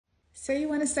So you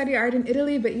want to study art in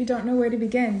Italy, but you don't know where to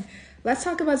begin. Let's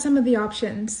talk about some of the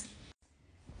options.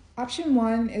 Option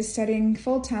 1 is studying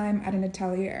full-time at an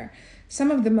atelier. Some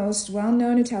of the most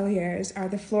well-known ateliers are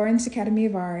the Florence Academy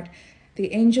of Art,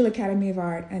 the Angel Academy of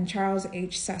Art, and Charles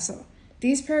H. Cecil.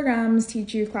 These programs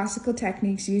teach you classical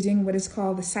techniques using what is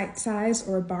called the sight size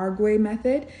or bargui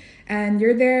method, and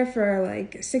you're there for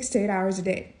like 6 to 8 hours a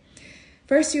day.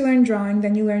 First you learn drawing,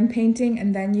 then you learn painting,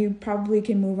 and then you probably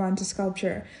can move on to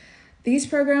sculpture. These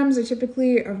programs are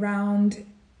typically around,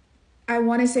 I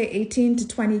want to say 18 to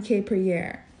 20K per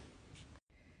year.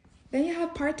 Then you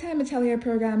have part-time atelier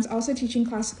programs also teaching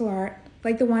classical art,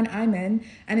 like the one I'm in,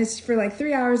 and it's for like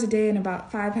 3 hours a day and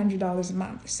about $500 a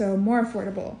month, so more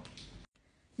affordable.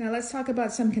 Now let's talk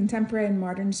about some contemporary and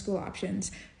modern school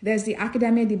options. There's the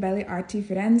Accademia di Belle Arti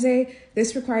Firenze.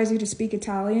 This requires you to speak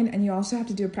Italian, and you also have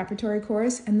to do a preparatory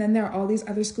course, and then there are all these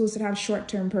other schools that have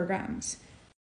short-term programs.